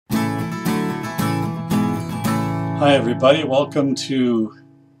Hi everybody, welcome to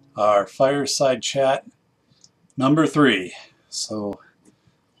our Fireside Chat number 3. So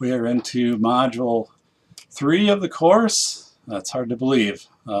we are into module 3 of the course. That's hard to believe.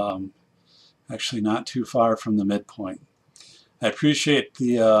 Actually not too far from the midpoint. I appreciate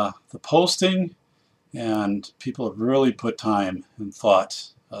the posting, and people have really put time and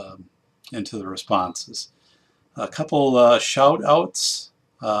thought into the responses. A couple shout outs.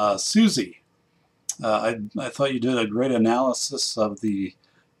 Susie. I thought you did a great analysis of the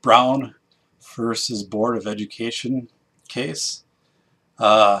Brown versus Board of Education case.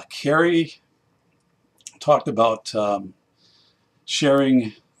 Carrie talked about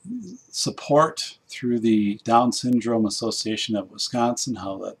sharing support through the Down Syndrome Association of Wisconsin,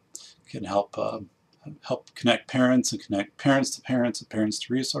 how that can help connect parents and connect parents to parents and parents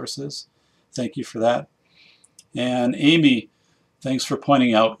to resources. Thank you for that. And Amy, thanks for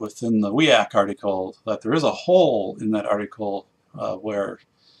pointing out within the WEAC article that there is a hole in that article where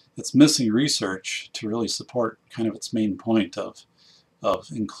it's missing research to really support kind of its main point of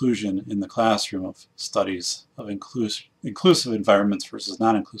inclusion in the classroom, of studies of inclusive environments versus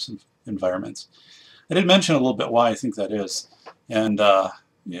non-inclusive environments. I did mention a little bit why I think that is, and the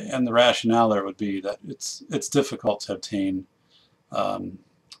rationale there would be that it's difficult to obtain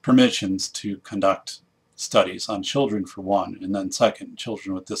permissions to conduct studies on children, for one, and then second,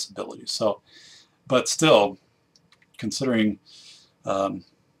 children with disabilities. So, but still, considering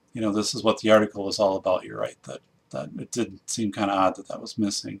this is what the article is all about, you're right that it did seem kind of odd that that was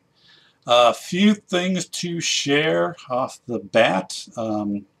missing. A few things to share off the bat.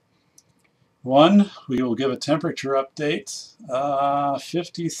 One, we will give a temperature update.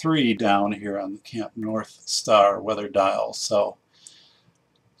 53 down here on the Camp North Star weather dial. So,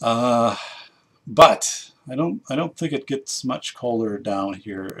 but I don't think it gets much colder down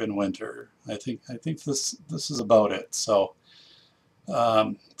here in winter. I think this is about it. So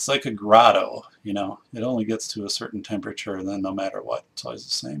it's like a grotto, it only gets to a certain temperature, and then no matter what, it's always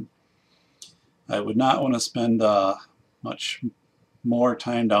the same. I would not want to spend much more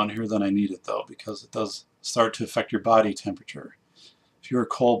time down here than I need it, though, because it does start to affect your body temperature. If you're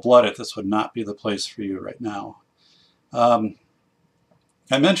cold-blooded, this would not be the place for you right now.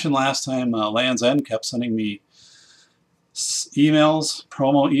 I mentioned last time Land's End kept sending me emails,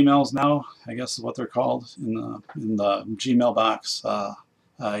 promo emails now, I guess is what they're called, in the Gmail box.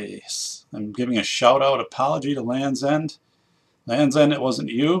 I'm giving a shout out apology to Land's End. Land's End, it wasn't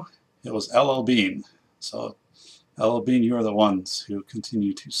you, it was LL Bean. So LL Bean, you are the ones who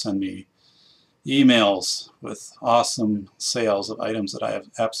continue to send me emails with awesome sales of items that I have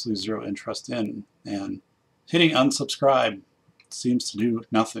absolutely zero interest in, and hitting unsubscribe seems to do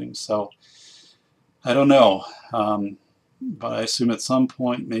nothing. So I don't know, but I assume at some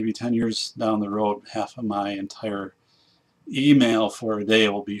point, maybe 10 years down the road, half of my entire email for a day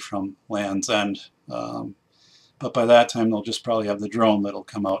will be from Land's End. But by that time, they'll just probably have the drone that'll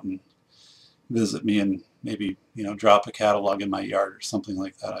come out and visit me and maybe drop a catalog in my yard or something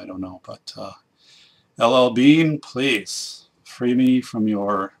like that. I don't know. But LL Bean, please free me from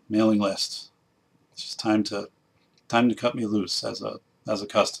your mailing list. It's just time to cut me loose as a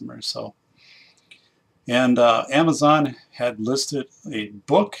customer. So, and Amazon had listed a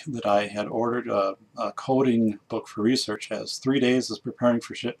book that I had ordered, a coding book for research, as 3 days as preparing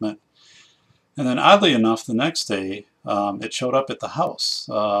for shipment. And then oddly enough, the next day it showed up at the house.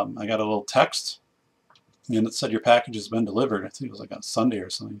 I got a little text, and it said your package has been delivered. I think it was like on Sunday or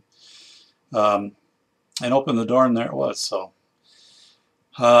something. And opened the door, and there it was. So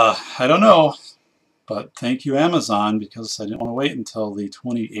I don't know. But thank you, Amazon, because I didn't want to wait until the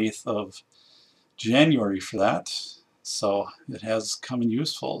 28th of January for that. So it has come in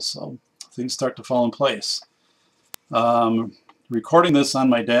useful. So things start to fall in place. Recording this on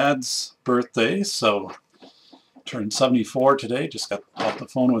my dad's birthday, so turned 74 today. Just got off the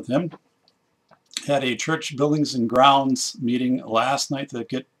phone with him. Had a church buildings and grounds meeting last night that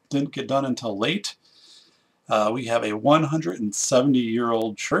didn't get done until late. We have a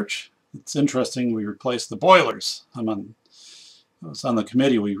 170-year-old church. It's interesting, we replaced the boilers. I was on the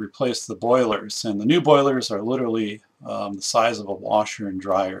committee, we replaced the boilers, and the new boilers are literally the size of a washer and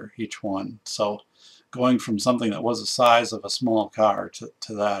dryer, each one. So going from something that was the size of a small car to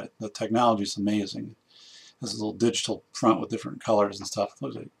that, the technology is amazing. There's a little digital front with different colors and stuff. It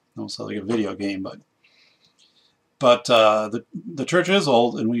looks like, almost like a video game, but the church is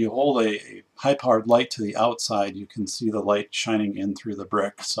old, and when you hold a high-powered light to the outside, you can see the light shining in through the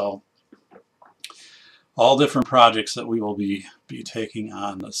brick. So all different projects that we will be taking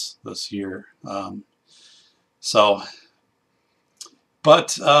on this year.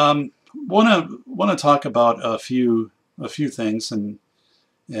 But want to talk about a few things,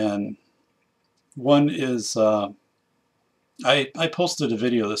 and one is I posted a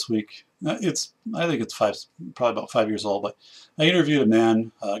video this week. I think it's probably about 5 years old, but I interviewed a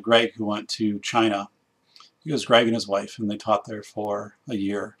man, Greg, who went to China. He was Greg and his wife, and they taught there for a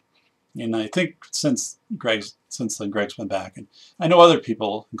year. And I think since then Greg's been back, and I know other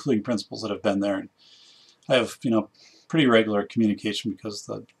people, including principals, that have been there. And I have pretty regular communication because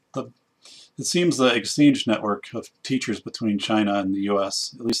it seems the exchange network of teachers between China and the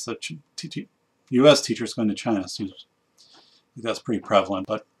U.S., at least the U.S. teachers going to China, seems like that's pretty prevalent.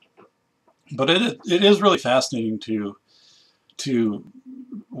 But it is really fascinating to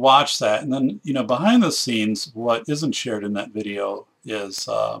watch that. And then behind the scenes, what isn't shared in that video is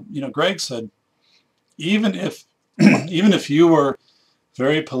Greg said even if even if you were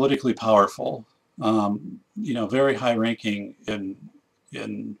very politically powerful, very high ranking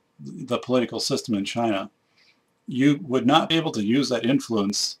in the political system in China, you would not be able to use that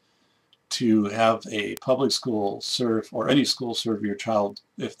influence to have a public school serve, or any school serve your child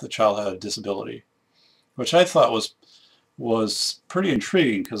if the child had a disability, which I thought was pretty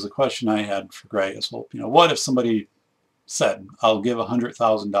intriguing, because the question I had for Greg is, well, what if somebody said, I'll give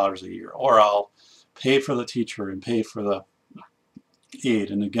 $100,000 a year, or I'll pay for the teacher and pay for the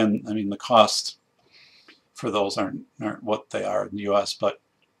aid. And again, I mean, the cost for those aren't what they are in the U.S., but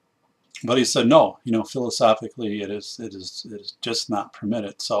he said no, philosophically it is just not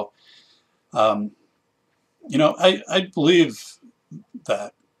permitted. So I believe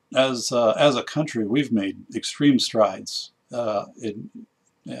that as a country we've made extreme strides and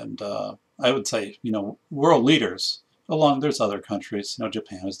I would say world leaders. There's other countries,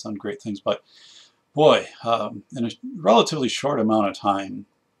 Japan has done great things, but boy, in a relatively short amount of time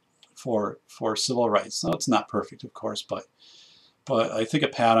for civil rights. Now, it's not perfect, of course, but I think a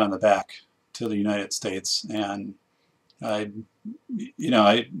pat on the back to the United States. And I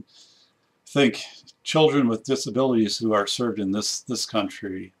think children with disabilities who are served in this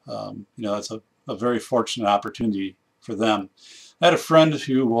country, that's a very fortunate opportunity for them. I had a friend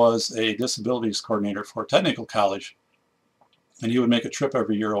who was a disabilities coordinator for a technical college, and he would make a trip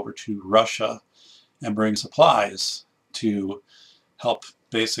every year over to Russia and bring supplies to help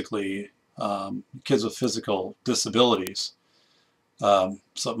basically kids with physical disabilities. So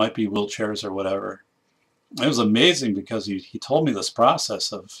it might be wheelchairs or whatever. It was amazing because he told me this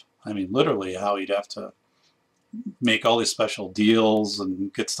process of, I mean, literally how he'd have to make all these special deals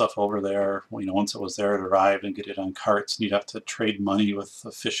and get stuff over there. Once it was there, it arrived, and get it on carts, and you'd have to trade money with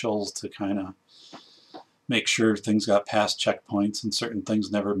officials to kind of make sure things got past checkpoints and certain things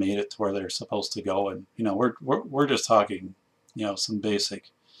never made it to where they're supposed to go. And we're just talking some basic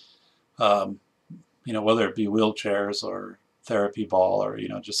whether it be wheelchairs or therapy ball, or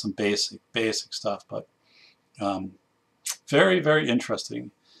just some basic stuff. But very, very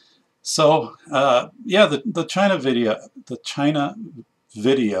interesting. So yeah, the China video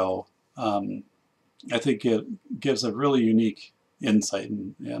I think it gives a really unique insight,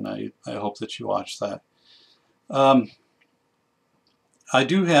 and I hope that you watch that. I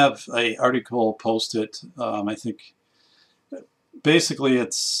do have an article posted. I think basically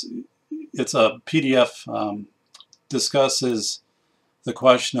it's a PDF, discusses the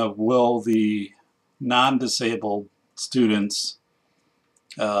question of, will the non-disabled students,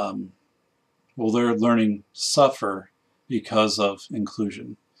 will their learning suffer because of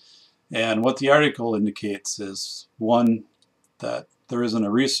inclusion? And what the article indicates is, one, that there isn't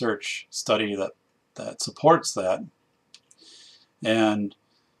a research study that supports that, and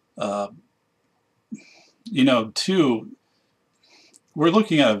two, we're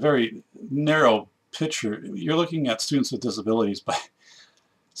looking at a very narrow picture. You're looking at students with disabilities, but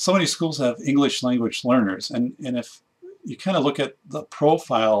so many schools have English language learners, and if you kind of look at the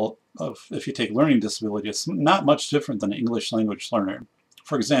profile of, if you take learning disability, it's not much different than an English language learner.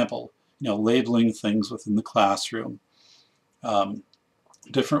 For example, labeling things within the classroom,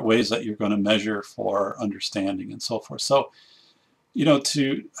 different ways that you're going to measure for understanding and so forth. So,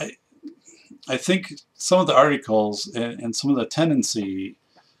 I think some of the articles and some of the tendency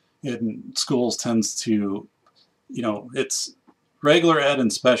in schools tends to, it's regular ed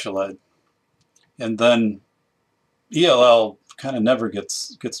and special ed, and then ELL kind of never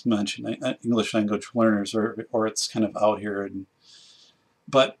gets mentioned, English language learners, or it's kind of out here.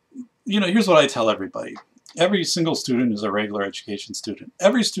 But here's what I tell everybody: every single student is a regular education student,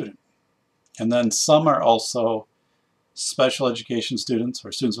 every student. And then some are also special education students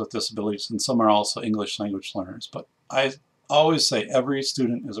or students with disabilities, and some are also English language learners. But I always say every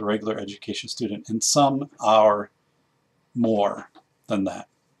student is a regular education student, and some are more than that.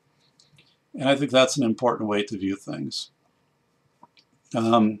 And I think that's an important way to view things.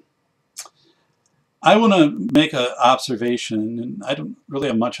 I want to make an observation, and I don't really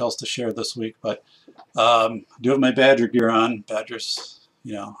have much else to share this week, but I do have my Badger gear on. Badgers,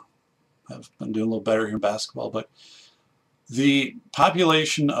 have been doing a little better here in basketball, but the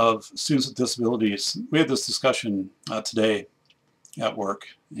population of students with disabilities, we had this discussion today at work,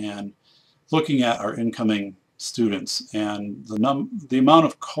 and looking at our incoming students and the amount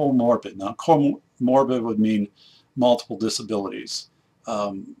of comorbid. Now, comorbid would mean multiple disabilities,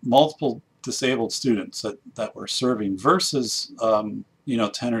 multiple disabled students that we're serving versus 10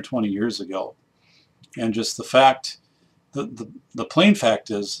 or 20 years ago. And just the fact, the plain fact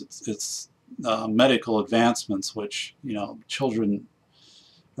is it's medical advancements which children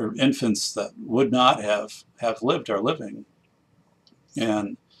or infants that would not have lived are living.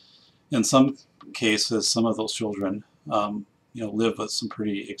 And in some cases, some of those children live with some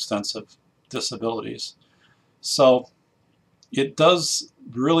pretty extensive disabilities. So it does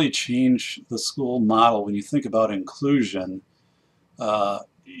really change the school model when you think about inclusion.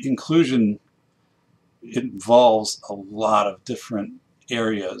 Inclusion involves a lot of different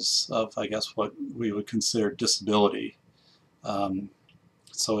areas of, I guess, what we would consider disability.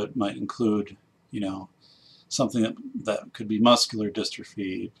 So it might include, something that could be muscular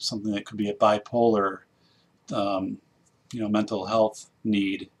dystrophy, something that could be a bipolar, mental health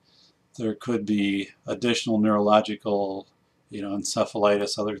need. There could be additional neurological,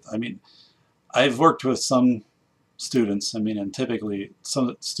 encephalitis. I've worked with some students. And typically some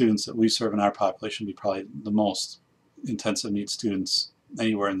of the students that we serve in our population would be probably the most intensive needs students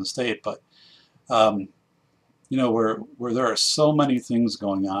anywhere in the state. But where there are so many things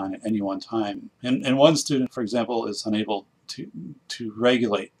going on at any one time. And one student, for example, is unable to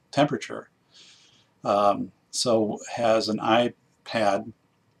regulate temperature. So has an iPad,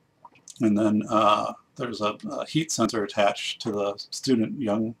 and then there's a heat sensor attached to the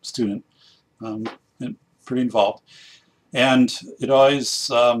young student, and pretty involved. And it always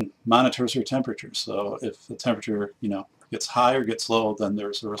monitors her temperature. So if the temperature, gets high or gets low, then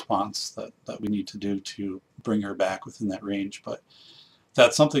there's a response that we need to do to bring her back within that range. But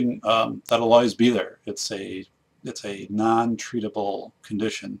that's something that'll always be there. It's a non-treatable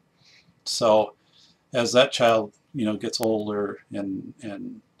condition. So as that child gets older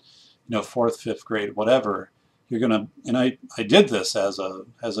and fourth, fifth grade, whatever, you're gonna, and I did this as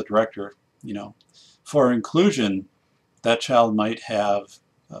a director, for inclusion, that child might have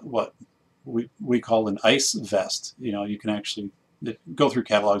what we call an ICE vest. You can actually go through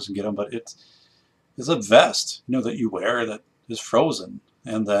catalogs and get them, but it's a vest that you wear that is frozen,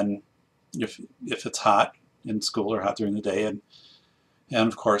 and then if it's hot in school or hot during the day, and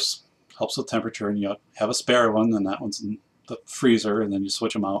of course helps with temperature, and you have a spare one, and that one's in the freezer, and then you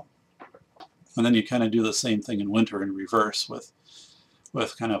switch them out, and then you kind of do the same thing in winter in reverse with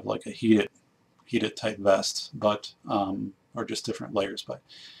kind of like a heated type vest, but or just different layers, but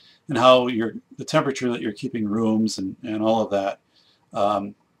and how the temperature that you're keeping rooms and all of that.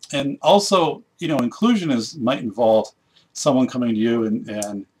 And also, inclusion might involve someone coming to you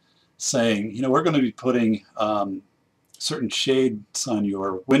and saying, we're going to be putting certain shades on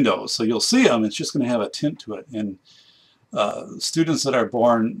your windows, so you'll see them, it's just going to have a tint to it. And students that are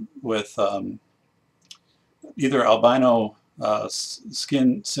born with either albino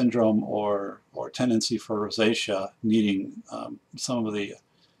skin syndrome or tendency for rosacea, needing some of the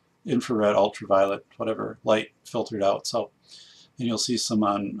infrared, ultraviolet, whatever light filtered out. So, and you'll see some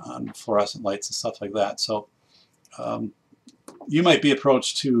on fluorescent lights and stuff like that. So you might be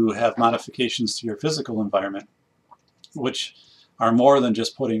approached to have modifications to your physical environment, which are more than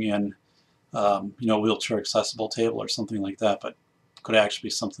just putting in wheelchair accessible table or something like that, but could actually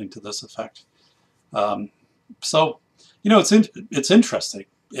be something to this effect. So it's interesting.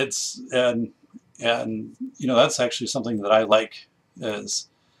 And that's actually something that I like, is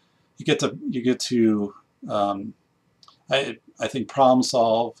you get to I think problem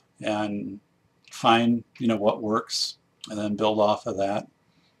solve and find what works, and then build off of that.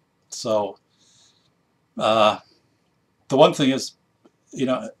 So the one thing is,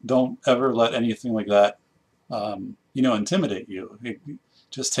 don't ever let anything like that intimidate you.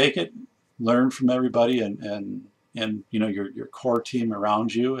 Just take it, learn from everybody, and your core team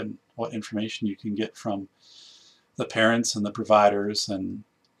around you, and what information you can get from the parents and the providers, and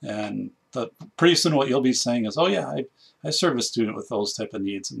pretty soon what you'll be saying is, oh yeah, I served a student with those type of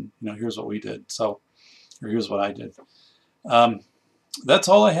needs, and here's what we did. So, or here's what I did. That's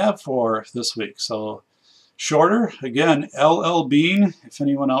all I have for this week. So shorter, again, LL Bean, if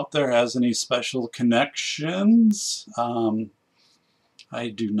anyone out there has any special connections, I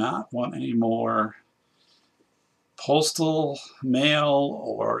do not want any more postal mail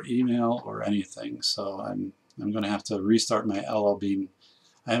or email or anything, so I'm going to have to restart my LL Bean.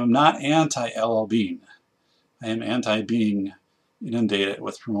 I am not anti-LL Bean. I am anti being inundated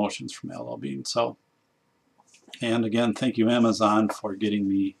with promotions from LL Bean. So, and again, thank you Amazon for getting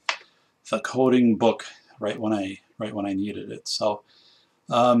me the coding book right when I needed it. So,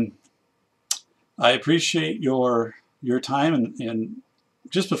 I appreciate your time, and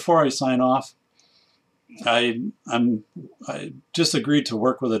just before I sign off, I just agreed to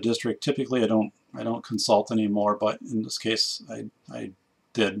work with a district. Typically, I don't consult anymore, but in this case, I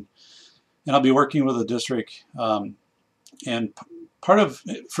did, and I'll be working with a district, and part of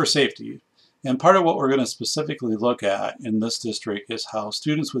for safety, and part of what we're going to specifically look at in this district is how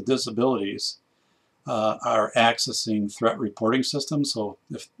students with disabilities are accessing threat reporting systems. So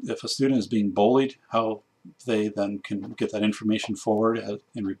if a student is being bullied, how they then can get that information forward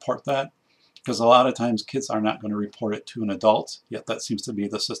and report that. Because a lot of times kids are not going to report it to an adult, yet that seems to be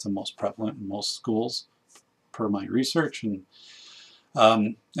the system most prevalent in most schools, per my research. And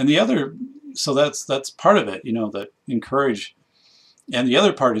the other, so that's part of it, you know, that encourage. And the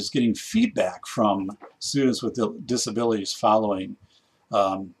other part is getting feedback from students with disabilities following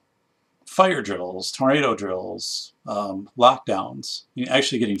fire drills, tornado drills, lockdowns. You know,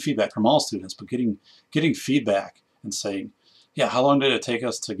 actually getting feedback from all students, but getting feedback and saying, yeah, how long did it take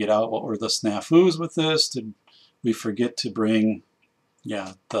us to get out? What were the snafus with this? Did we forget to bring,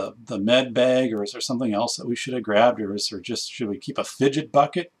 yeah, the med bag, or is there something else that we should have grabbed, or is there just, should we keep a fidget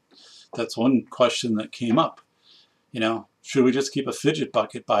bucket? That's one question that came up. You know, should we just keep a fidget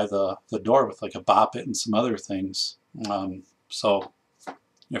bucket by the door with like a bop it and some other things? So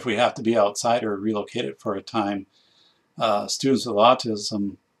if we have to be outside or relocate it for a time, students with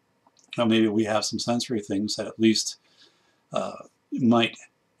autism, well, maybe we have some sensory things that at least might,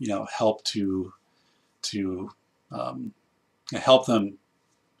 you know, help to help them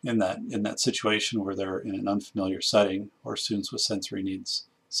in that situation where they're in an unfamiliar setting, or students with sensory needs.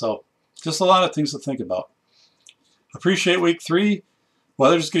 So just a lot of things to think about. Appreciate week 3.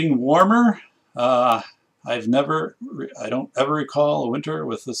 Weather's getting warmer. I don't ever recall a winter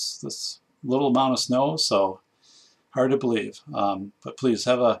with this little amount of snow, so hard to believe. But please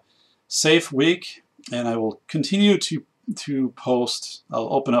have a safe week, and I will continue to post.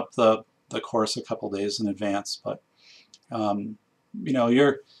 I'll open up the course a couple days in advance, but you know,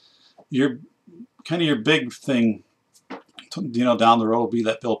 your kind of your big thing, you know, down the road will be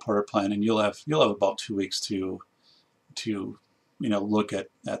that Bill Porter plan, and you'll have about 2 weeks to you know, look at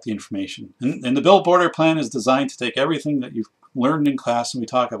the information. And the Bill Porter plan is designed to take everything that you've learned in class and we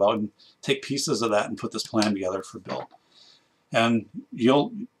talk about, and take pieces of that and put this plan together for Bill. And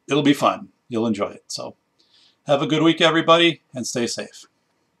it'll be fun. You'll enjoy it. So have a good week, everybody, and stay safe.